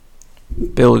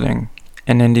Building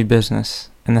an indie business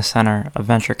in the center of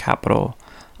venture capital.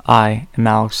 I am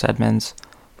Alex Edmonds.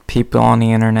 People on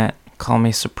the internet call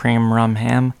me Supreme Rum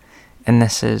Ham, and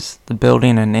this is the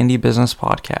Building an Indie Business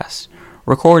podcast,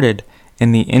 recorded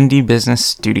in the Indie Business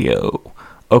Studio.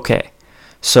 Okay,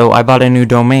 so I bought a new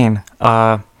domain,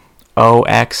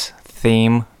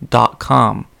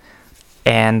 oxtheme.com,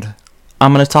 and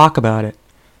I'm going to talk about it.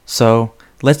 So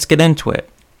let's get into it.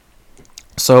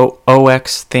 So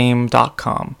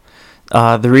oxtheme.com.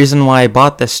 The reason why I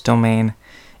bought this domain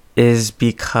is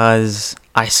because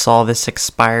I saw this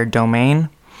expired domain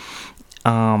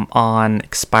on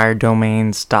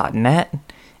expireddomains.net,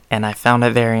 and I found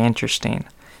it very interesting.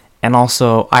 And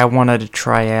also, I wanted to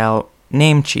try out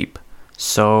Namecheap.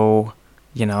 So,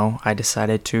 I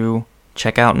decided to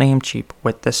check out Namecheap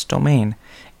with this domain.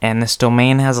 And this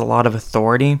domain has a lot of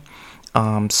authority.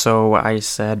 So I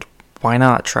said, why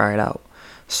not try it out?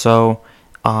 So,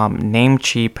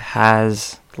 Namecheap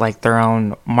has their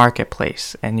own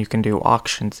marketplace, and you can do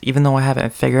auctions, even though I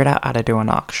haven't figured out how to do an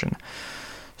auction.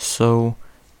 So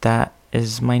that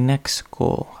is my next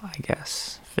goal, I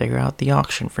guess. Figure out the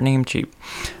auction for Namecheap.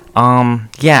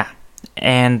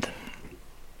 And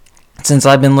since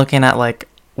I've been looking at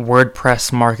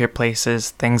WordPress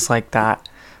marketplaces, things like that,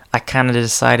 I kind of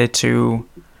decided to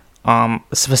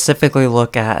specifically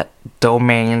look at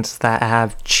domains that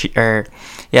have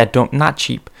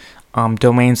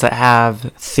domains that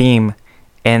have theme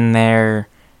in their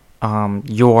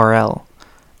URL.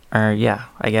 I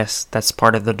guess that's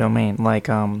part of the domain. I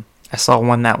saw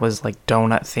one that was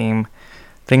donut theme,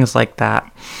 things like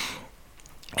that.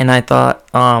 And I thought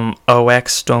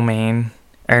OX theme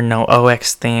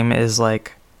is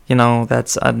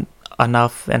that's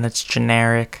enough, and it's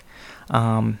generic.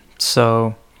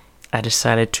 So I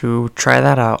decided to try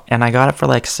that out, and I got it for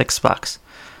 $6.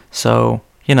 So,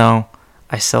 I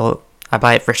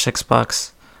buy it for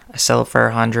 $6, I sell it for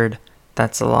 $100.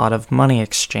 That's a lot of money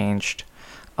exchanged.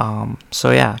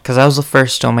 Because that was the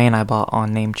first domain I bought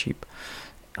on Namecheap.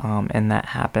 And that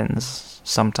happens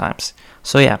sometimes.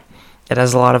 So yeah, it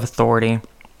has a lot of authority.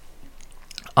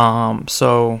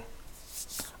 So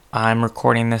I'm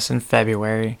recording this in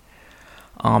February.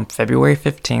 February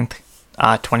 15th,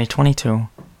 2022.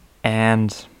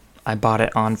 And I bought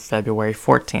it on February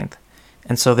 14th.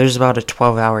 And so there's about a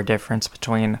 12-hour difference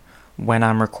between when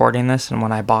I'm recording this and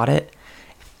when I bought it.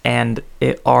 And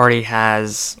it already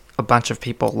has a bunch of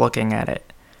people looking at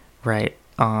it, right?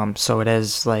 So it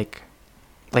is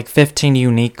 15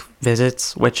 unique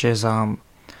visits, which is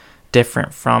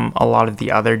different from a lot of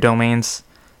the other domains.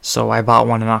 So I bought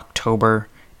one in October,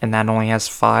 and that only has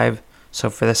 5.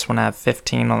 So for this one, I have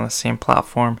 15 on the same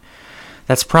platform.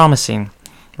 That's promising,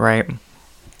 right?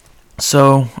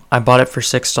 So I bought it for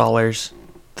 $6.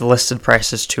 The listed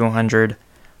price is $200.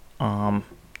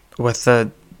 With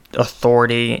the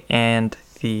authority and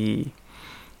the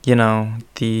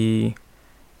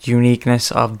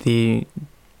uniqueness of the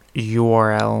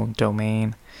URL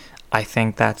domain, I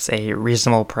think that's a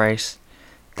reasonable price.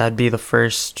 That'd be the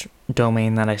first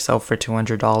domain that I sell for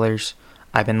 $200.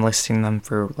 I've been listing them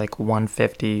for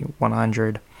 $150,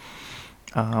 $100,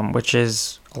 which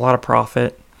is a lot of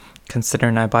profit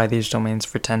considering I buy these domains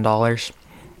for $10.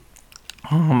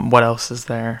 What else is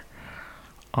there?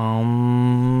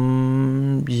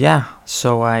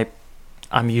 So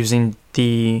I'm using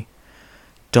the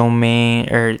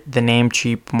domain or the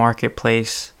Namecheap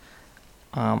marketplace.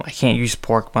 I can't use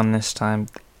Porkbun this time.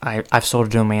 I've sold a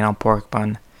domain on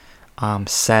Porkbun.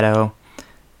 Seto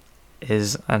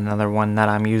is another one that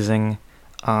I'm using.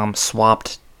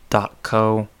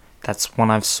 Swapped.co, that's one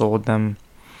I've sold them.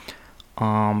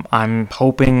 I'm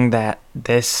hoping that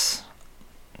this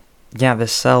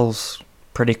sells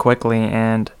pretty quickly,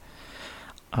 and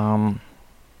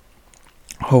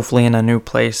hopefully in a new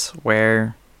place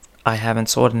where I haven't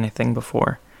sold anything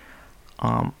before.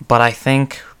 But I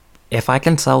think if I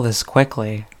can sell this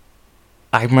quickly,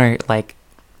 I might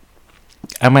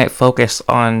focus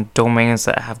on domains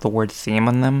that have the word theme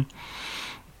on them,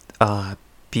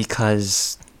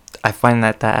 because I find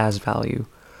that has value.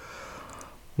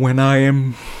 When I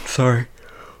am sorry.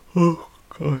 Oh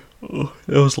god. Oh,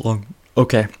 it was long.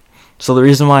 Okay. So the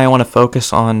reason why I want to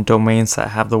focus on domains that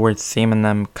have the word theme in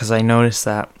them, because I noticed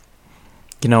that,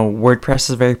 WordPress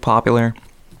is very popular.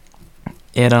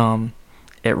 It runs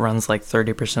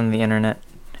 30% of the internet.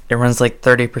 It runs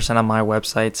 30% of my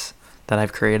websites that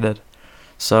I've created.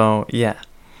 So yeah,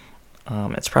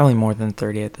 it's probably more than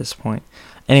 30 at this point.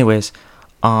 Anyways,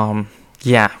 so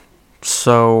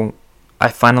I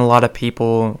find a lot of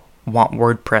people want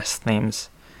WordPress themes,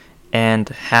 and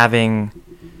having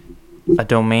a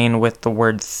domain with the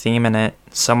word theme in it,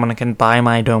 someone can buy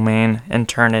my domain and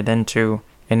turn it into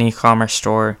an e-commerce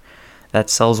store that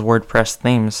sells WordPress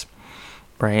themes,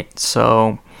 right?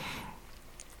 So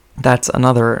that's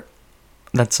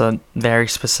a very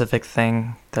specific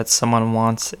thing that someone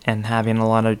wants, and having a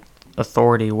lot of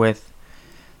authority with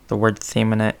the word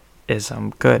theme in it is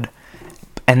good.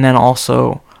 And then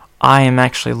also, I am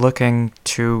actually looking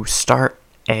to start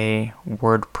a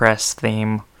WordPress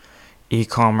theme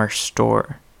e-commerce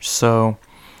store. So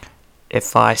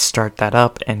if I start that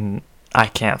up and I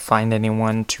can't find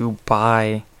anyone to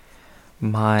buy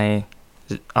my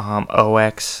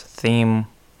OX theme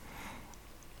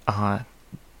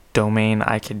domain,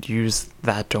 I could use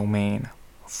that domain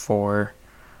for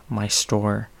my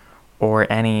store,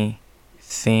 or any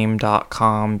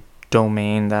theme.com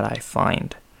domain that I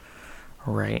find.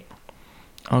 Right.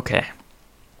 Okay.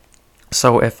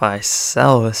 So if I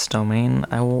sell this domain,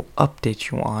 I will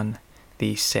update you on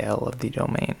the sale of the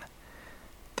domain.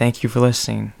 Thank you for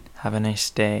listening. Have a nice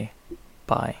day.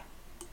 Bye.